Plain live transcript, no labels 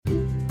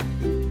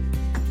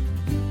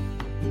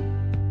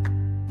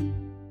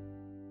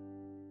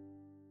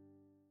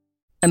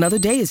Another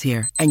day is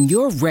here, and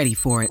you're ready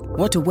for it.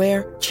 What to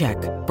wear? Check.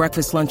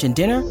 Breakfast, lunch, and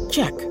dinner?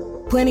 Check.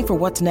 Planning for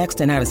what's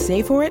next and how to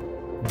save for it?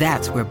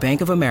 That's where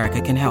Bank of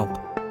America can help.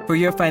 For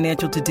your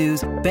financial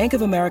to-dos, Bank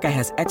of America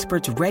has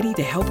experts ready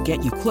to help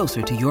get you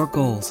closer to your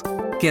goals.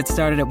 Get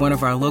started at one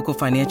of our local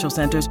financial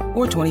centers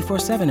or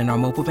 24/7 in our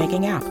mobile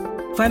banking app.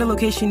 Find a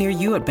location near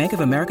you at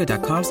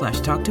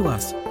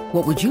bankofamerica.com/talktous.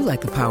 What would you like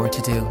the power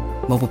to do?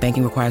 Mobile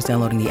banking requires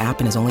downloading the app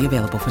and is only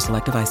available for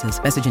select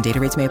devices. Message and data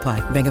rates may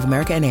apply. Bank of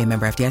America NA,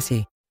 member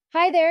FDIC.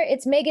 Hi there,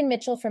 it's Megan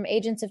Mitchell from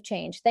Agents of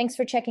Change. Thanks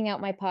for checking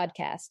out my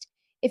podcast.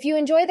 If you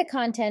enjoy the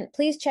content,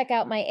 please check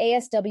out my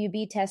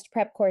ASWB test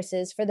prep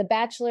courses for the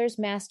bachelor's,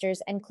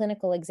 master's, and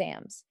clinical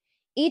exams.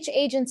 Each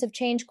Agents of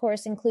Change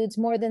course includes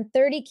more than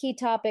 30 key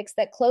topics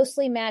that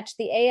closely match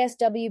the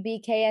ASWB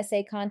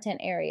KSA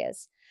content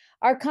areas.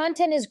 Our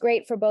content is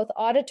great for both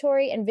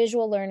auditory and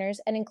visual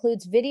learners and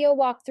includes video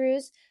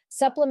walkthroughs,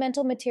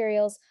 supplemental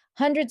materials,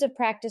 hundreds of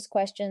practice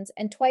questions,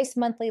 and twice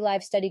monthly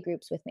live study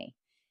groups with me.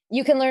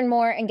 You can learn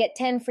more and get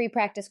 10 free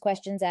practice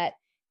questions at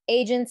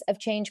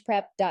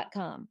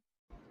agentsofchangeprep.com.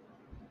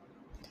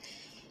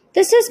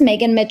 This is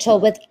Megan Mitchell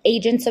with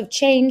Agents of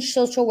Change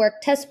Social Work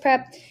Test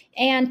Prep,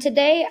 and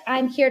today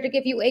I'm here to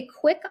give you a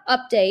quick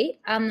update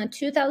on the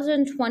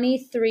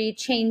 2023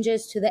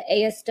 changes to the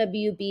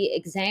ASWB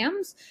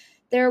exams.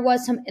 There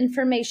was some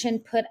information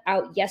put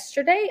out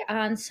yesterday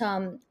on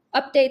some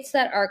updates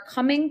that are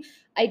coming.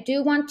 I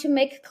do want to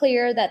make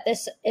clear that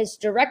this is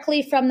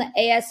directly from the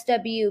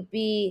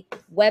ASWB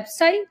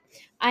website.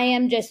 I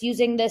am just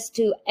using this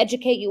to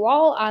educate you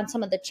all on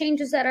some of the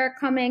changes that are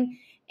coming,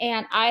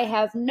 and I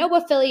have no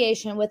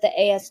affiliation with the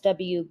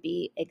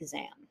ASWB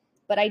exam.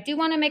 But I do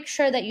want to make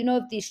sure that you know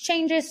of these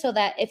changes so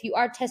that if you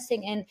are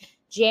testing in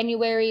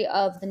January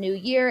of the new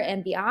year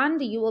and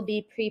beyond, you will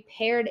be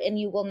prepared and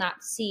you will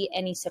not see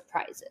any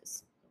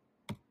surprises.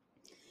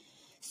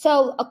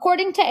 So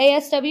according to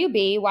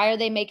ASWB, why are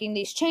they making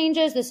these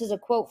changes? This is a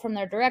quote from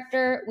their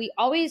director. "We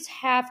always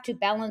have to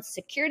balance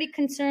security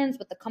concerns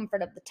with the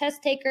comfort of the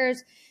test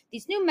takers.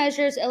 These new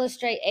measures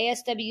illustrate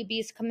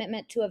ASWB's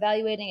commitment to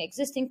evaluating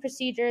existing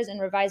procedures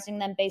and revising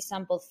them based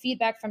on both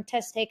feedback from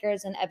test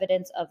takers and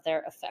evidence of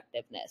their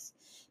effectiveness."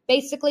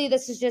 Basically,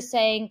 this is just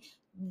saying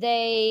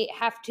they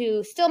have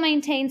to still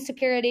maintain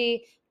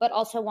security, but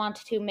also want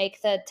to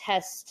make the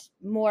test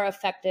more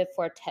effective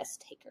for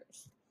test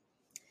takers.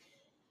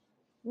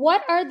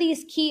 What are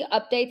these key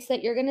updates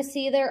that you're going to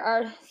see? There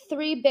are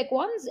 3 big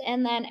ones,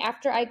 and then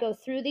after I go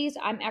through these,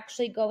 I'm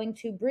actually going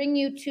to bring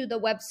you to the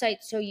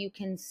website so you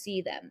can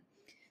see them.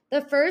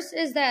 The first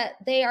is that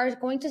they are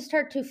going to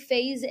start to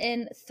phase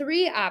in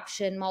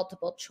 3-option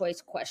multiple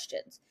choice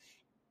questions.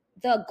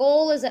 The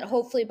goal is that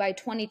hopefully by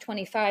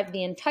 2025,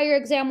 the entire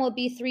exam will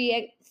be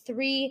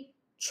 3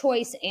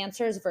 choice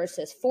answers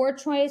versus 4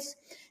 choice.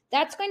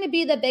 That's going to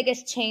be the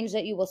biggest change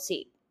that you will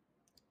see.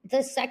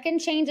 The second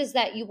change is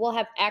that you will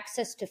have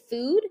access to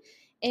food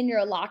in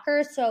your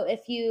locker. So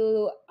if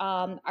you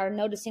are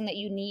noticing that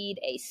you need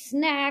a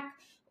snack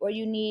or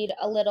you need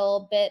a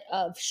little bit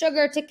of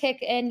sugar to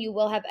kick in, you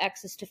will have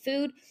access to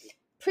food.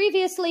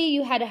 Previously,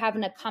 you had to have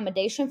an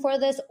accommodation for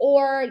this,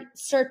 or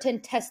certain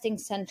testing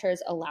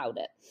centers allowed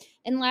it.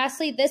 And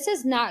lastly, this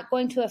is not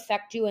going to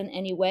affect you in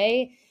any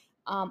way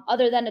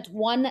other than it's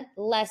one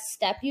less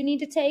step you need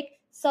to take.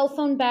 Cell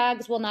phone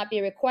bags will not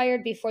be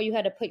required. Before you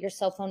had to put your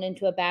cell phone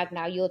into a bag.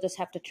 Now you'll just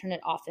have to turn it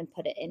off and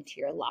put it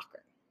into your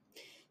locker.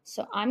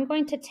 So I'm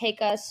going to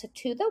take us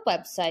to the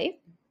website.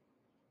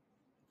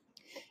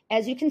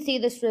 As you can see,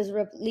 this was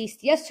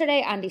released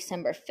yesterday on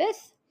December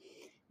 5th.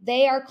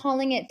 They are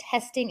calling it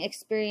testing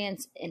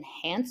experience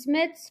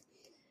enhancements.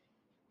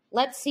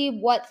 Let's see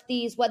what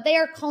they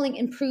are calling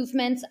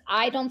improvements.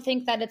 I don't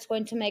think that it's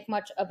going to make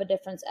much of a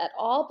difference at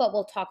all, but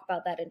we'll talk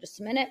about that in just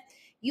a minute.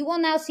 You will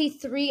now see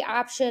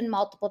 3-option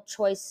multiple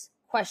choice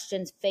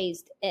questions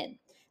phased in.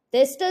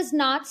 This does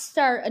not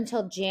start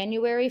until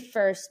January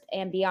 1st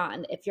and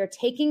beyond. If you're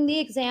taking the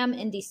exam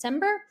in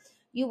December,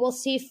 you will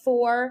see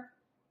 4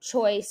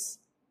 choice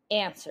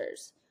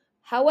answers.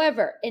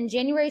 However, in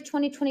January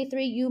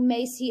 2023, you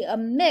may see a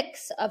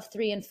mix of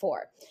 3 and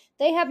 4.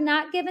 They have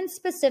not given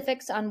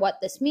specifics on what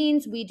this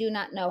means. We do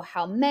not know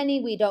how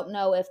many. We don't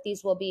know if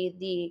these will be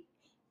the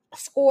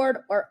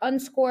scored or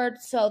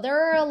unscored. So there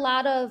are a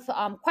lot of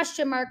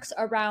question marks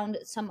around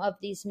some of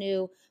these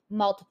new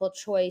multiple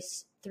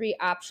choice 3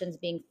 options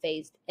being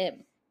phased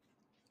in.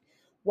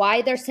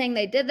 Why they're saying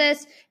they did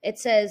this, it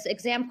says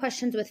exam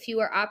questions with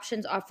fewer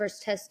options offers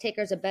test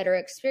takers a better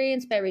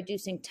experience by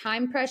reducing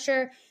time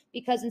pressure,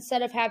 because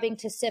instead of having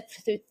to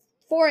sift through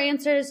 4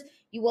 answers,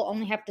 you will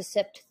only have to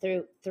sift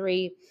through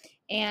 3.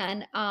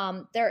 And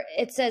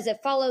it says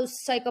it follows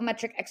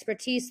psychometric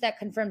expertise that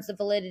confirms the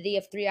validity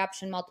of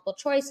 3-option multiple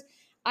choice.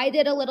 I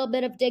did a little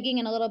bit of digging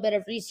and a little bit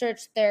of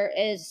research. There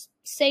is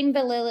same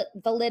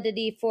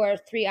validity for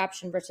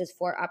 3-option versus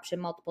 4-option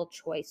multiple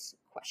choice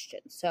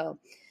questions. So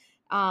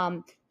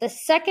the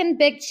second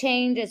big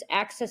change is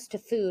access to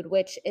food,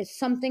 which is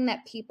something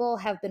that people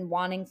have been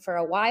wanting for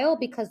a while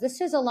because this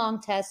is a long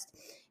test.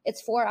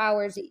 It's 4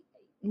 hours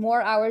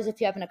more hours if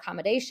you have an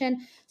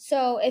accommodation.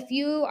 So if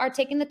you are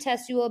taking the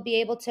test, you will be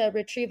able to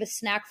retrieve a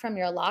snack from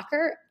your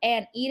locker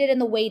and eat it in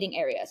the waiting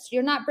area. So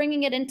you're not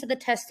bringing it into the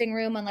testing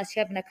room unless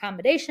you have an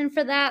accommodation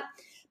for that,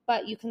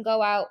 but you can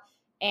go out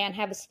and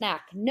have a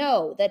snack.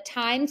 No, the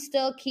time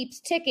still keeps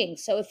ticking.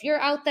 So if you're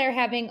out there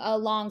having a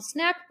long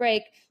snack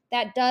break,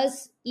 that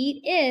does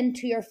eat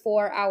into your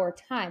 4-hour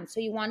time.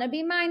 So you want to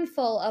be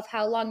mindful of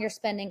how long you're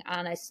spending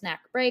on a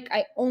snack break.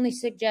 I only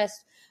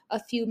suggest a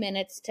few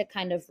minutes to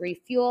kind of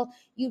refuel.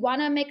 You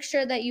want to make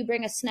sure that you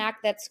bring a snack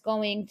that's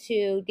going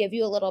to give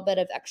you a little bit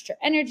of extra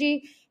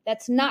energy,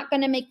 that's not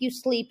going to make you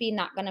sleepy,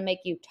 not going to make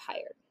you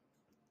tired.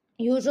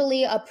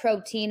 Usually a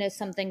protein is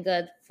something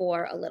good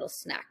for a little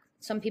snack.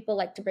 Some people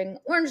like to bring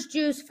orange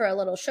juice for a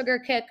little sugar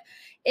kick.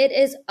 It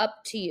is up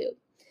to you.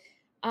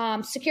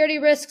 Security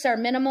risks are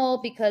minimal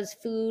because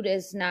food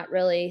is not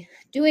really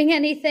doing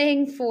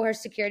anything for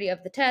security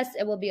of the test.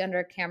 It will be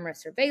under camera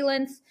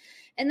surveillance.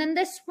 And then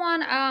this one,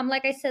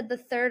 like I said, the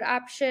third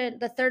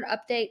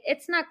update,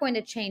 it's not going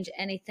to change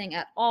anything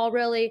at all,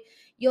 really.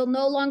 You'll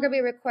no longer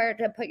be required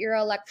to put your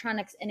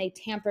electronics in a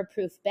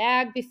tamper-proof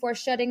bag before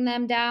shutting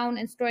them down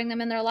and storing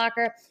them in their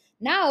locker.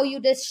 Now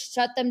you just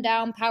shut them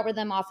down, power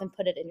them off, and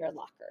put it in your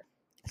locker.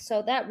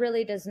 So that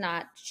really does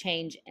not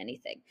change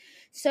anything.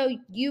 So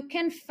you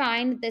can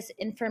find this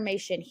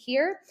information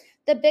here.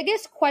 The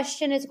biggest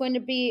question is going to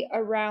be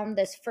around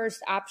this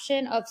first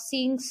option of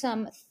seeing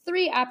some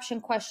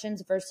 3-option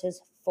questions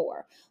versus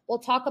 4. We'll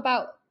talk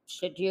about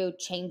should you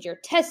change your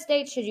test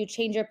date, should you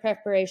change your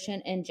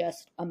preparation in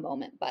just a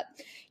moment. But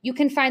you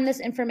can find this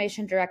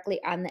information directly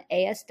on the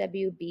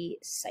ASWB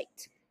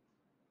site.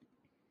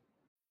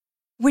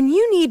 When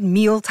you need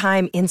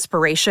mealtime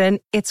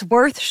inspiration, it's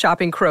worth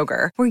shopping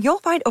Kroger, where you'll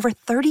find over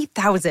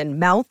 30,000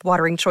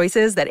 mouth-watering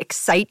choices that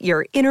excite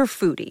your inner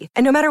foodie.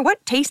 And no matter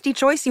what tasty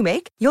choice you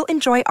make, you'll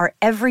enjoy our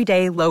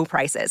everyday low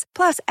prices,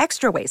 plus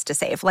extra ways to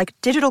save, like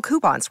digital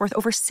coupons worth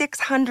over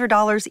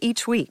 $600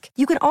 each week.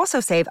 You can also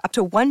save up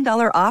to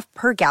 $1 off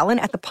per gallon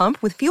at the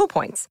pump with fuel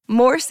points.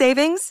 More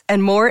savings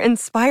and more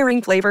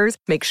inspiring flavors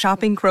make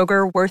shopping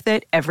Kroger worth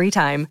it every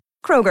time.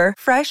 Kroger,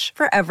 fresh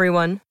for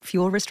everyone.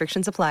 Fuel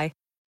restrictions apply.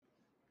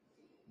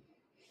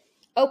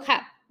 Okay,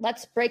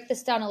 let's break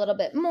this down a little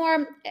bit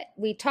more.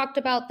 We talked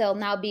about there'll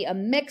now be a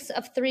mix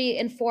of 3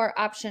 and 4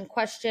 option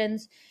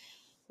questions.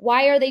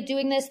 Why are they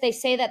doing this? They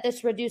say that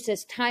this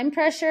reduces time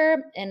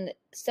pressure, and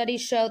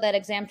studies show that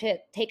exam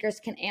takers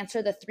can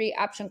answer the 3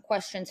 option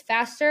questions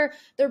faster.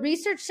 The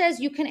research says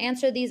you can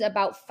answer these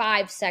about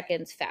 5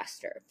 seconds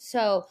faster.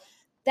 So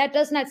that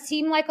does not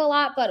seem like a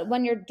lot, but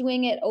when you're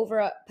doing it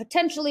over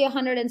potentially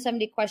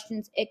 170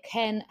 questions, it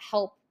can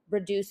help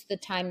reduce the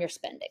time you're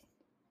spending.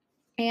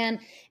 And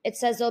it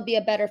says there'll be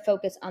a better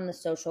focus on the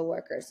social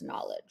worker's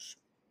knowledge.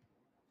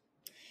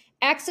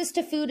 Access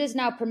to food is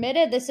now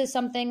permitted. This is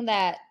something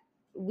that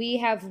we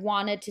have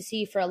wanted to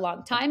see for a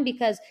long time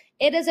because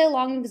it is a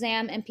long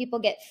exam and people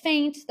get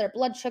faint, their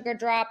blood sugar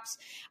drops.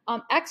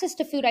 Access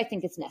to food, I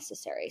think, is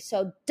necessary.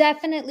 So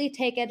definitely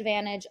take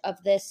advantage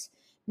of this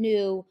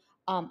new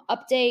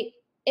update.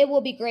 It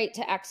will be great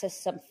to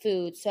access some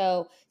food.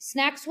 So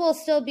snacks will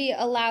still be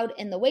allowed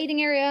in the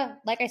waiting area.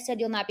 Like I said,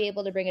 you'll not be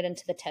able to bring it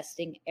into the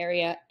testing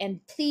area.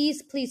 And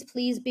please, please,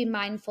 please be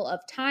mindful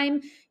of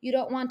time. You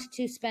don't want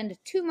to spend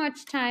too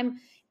much time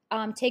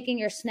taking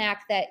your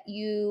snack that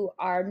you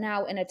are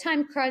now in a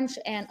time crunch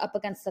and up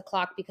against the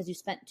clock because you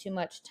spent too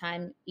much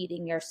time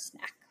eating your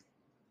snack.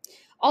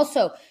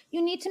 Also,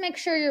 you need to make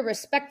sure you're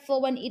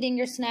respectful when eating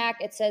your snack.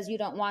 It says you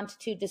don't want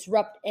to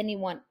disrupt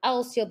anyone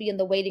else. You'll be in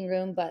the waiting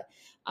room, but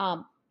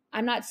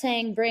I'm not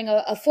saying bring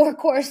a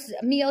 4-course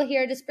meal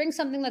here. Just bring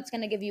something that's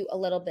going to give you a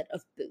little bit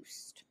of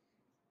boost.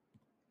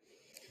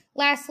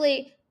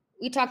 Lastly,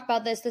 we talked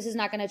about this. This is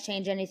not going to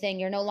change anything.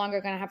 You're no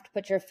longer going to have to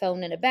put your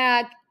phone in a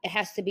bag. It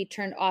has to be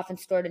turned off and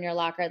stored in your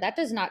locker. That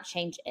does not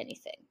change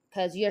anything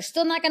because you're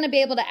still not going to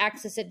be able to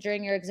access it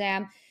during your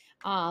exam.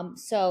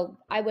 So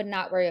I would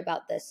not worry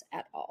about this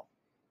at all.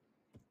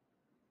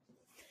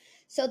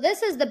 So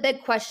this is the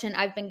big question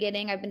I've been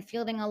getting. I've been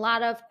fielding a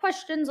lot of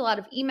questions, a lot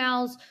of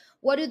emails.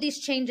 What do these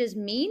changes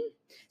mean?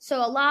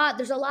 So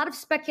there's a lot of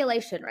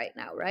speculation right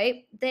now,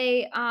 right?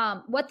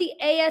 What the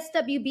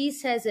ASWB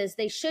says is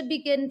they should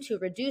begin to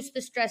reduce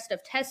the stress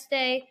of test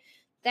day.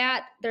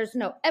 That there's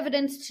no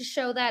evidence to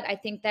show that. I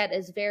think that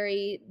is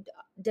very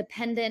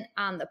dependent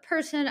on the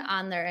person,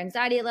 on their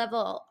anxiety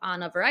level,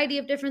 on a variety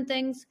of different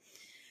things.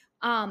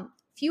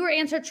 Fewer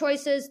answer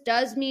choices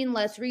does mean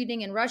less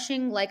reading and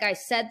rushing. Like I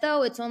said,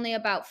 though, it's only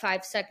about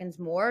 5 seconds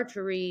more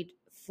to read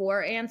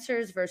 4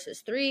 answers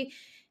versus 3.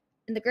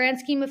 In the grand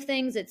scheme of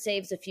things, it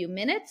saves a few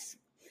minutes.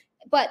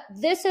 But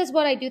this is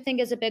what I do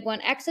think is a big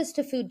one. Access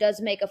to food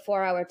does make a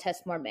 4-hour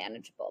test more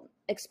manageable,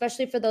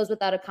 especially for those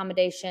without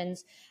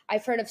accommodations.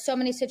 I've heard of so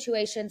many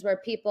situations where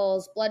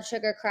people's blood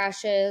sugar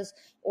crashes,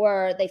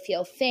 or they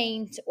feel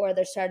faint, or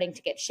they're starting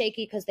to get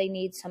shaky because they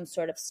need some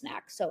sort of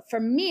snack. So for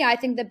me, I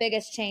think the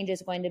biggest change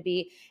is going to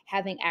be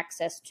having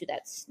access to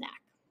that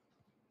snack.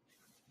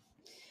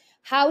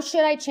 How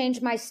should I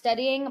change my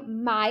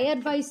studying? My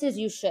advice is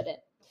you shouldn't.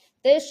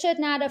 This should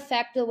not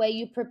affect the way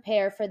you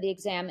prepare for the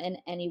exam in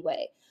any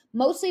way,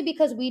 mostly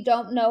because we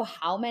don't know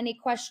how many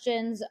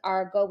questions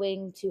are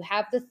going to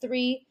have the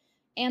 3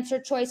 answer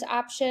choice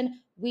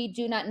option. We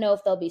do not know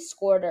if they'll be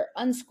scored or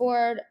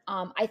unscored.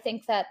 I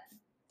think that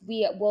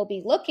we will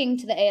be looking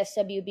to the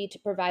ASWB to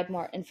provide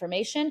more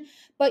information,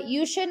 but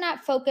you should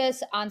not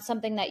focus on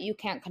something that you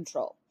can't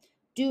control.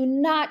 Do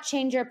not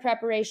change your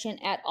preparation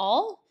at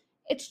all.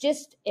 It's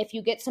just if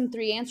you get some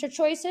 3 answer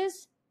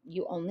choices,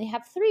 you only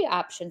have 3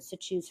 options to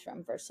choose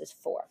from versus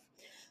 4.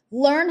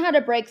 Learn how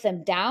to break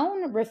them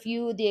down,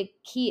 review the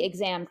key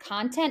exam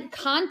content.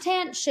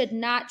 Content should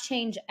not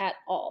change at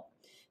all.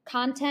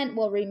 Content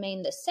will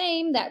remain the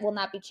same. That will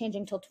not be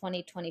changing till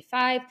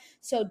 2025.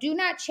 So do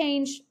not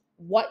change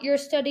what you're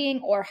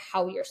studying or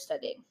how you're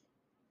studying.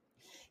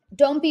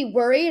 Don't be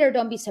worried or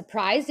don't be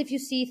surprised if you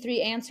see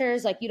 3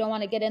 answers. Like, you don't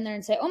want to get in there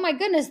and say, oh my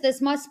goodness,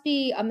 this must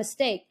be a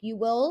mistake. You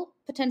will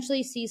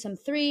potentially see some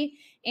 3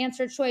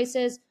 answer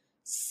choices.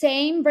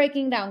 Same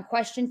breaking down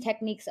question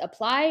techniques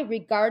apply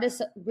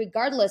regardless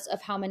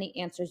of how many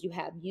answers you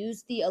have.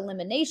 Use the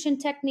elimination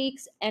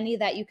techniques, any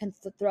that you can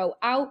throw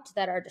out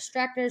that are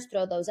distractors,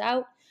 throw those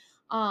out.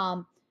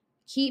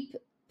 Keep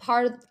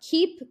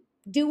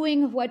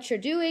doing what you're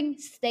doing,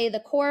 stay the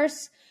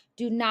course.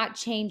 Do not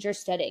change your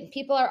studying.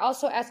 People are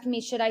also asking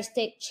me, should I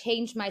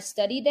change my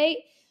study date?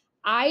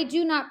 I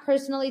do not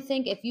personally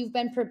think, if you've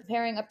been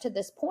preparing up to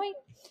this point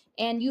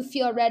and you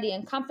feel ready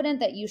and confident,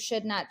 that you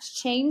should not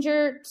change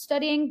your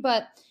studying,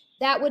 but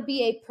that would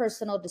be a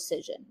personal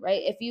decision,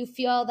 right? If you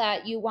feel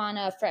that you want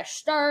a fresh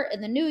start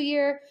in the new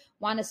year,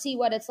 want to see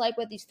what it's like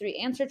with these 3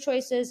 answer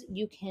choices,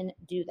 you can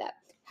do that.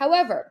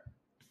 However,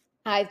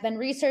 I've been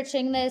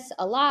researching this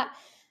a lot.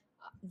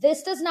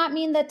 This does not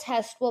mean the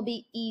test will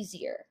be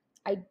easier.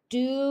 I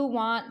do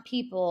want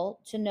people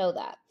to know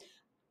that.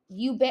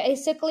 You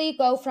basically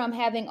go from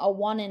having a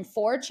 1 in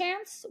 4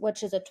 chance,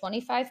 which is a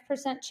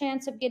 25%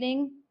 chance of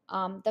getting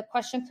the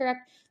question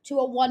correct, to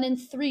a 1 in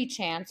 3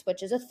 chance,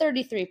 which is a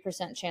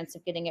 33% chance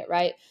of getting it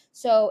right.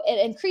 So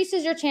it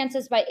increases your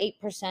chances by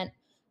 8%,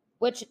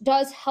 which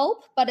does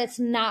help, but it's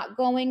not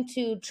going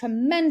to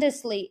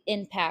tremendously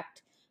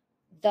impact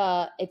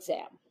the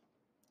exam.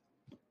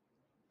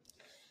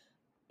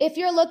 If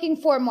you're looking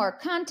for more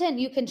content,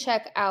 you can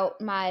check out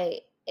my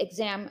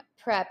exam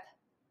prep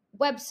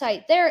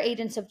website there,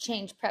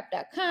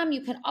 agentsofchangeprep.com.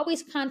 You can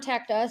always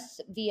contact us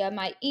via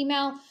my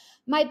email.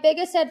 My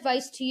biggest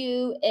advice to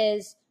you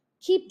is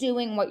keep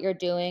doing what you're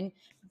doing.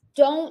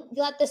 Don't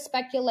let the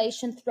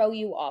speculation throw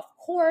you off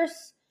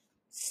course.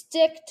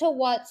 Stick to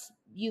what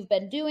you've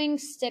been doing.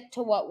 Stick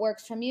to what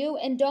works from you.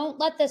 And don't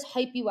let this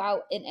hype you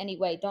out in any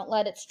way. Don't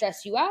let it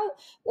stress you out,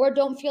 or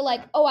don't feel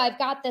like, oh, I've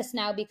got this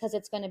now because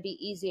it's going to be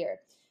easier.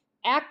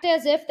 Act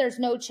as if there's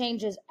no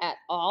changes at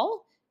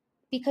all,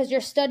 because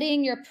you're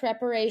studying, your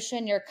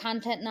preparation, your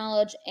content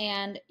knowledge,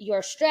 and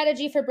your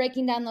strategy for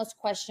breaking down those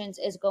questions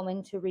is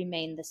going to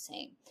remain the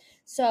same.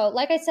 So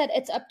like I said,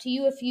 it's up to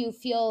you if you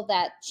feel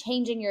that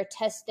changing your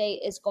test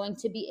date is going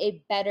to be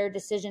a better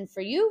decision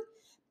for you.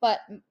 But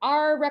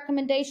our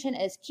recommendation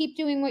is keep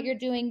doing what you're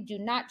doing. Do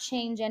not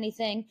change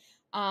anything.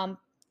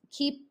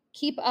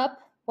 Keep up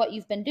what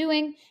you've been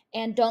doing,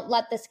 and don't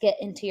let this get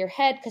into your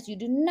head, because you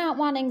do not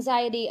want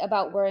anxiety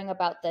about worrying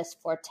about this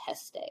for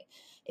test day.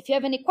 If you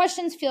have any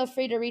questions, feel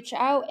free to reach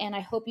out, and I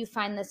hope you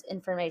find this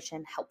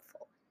information helpful.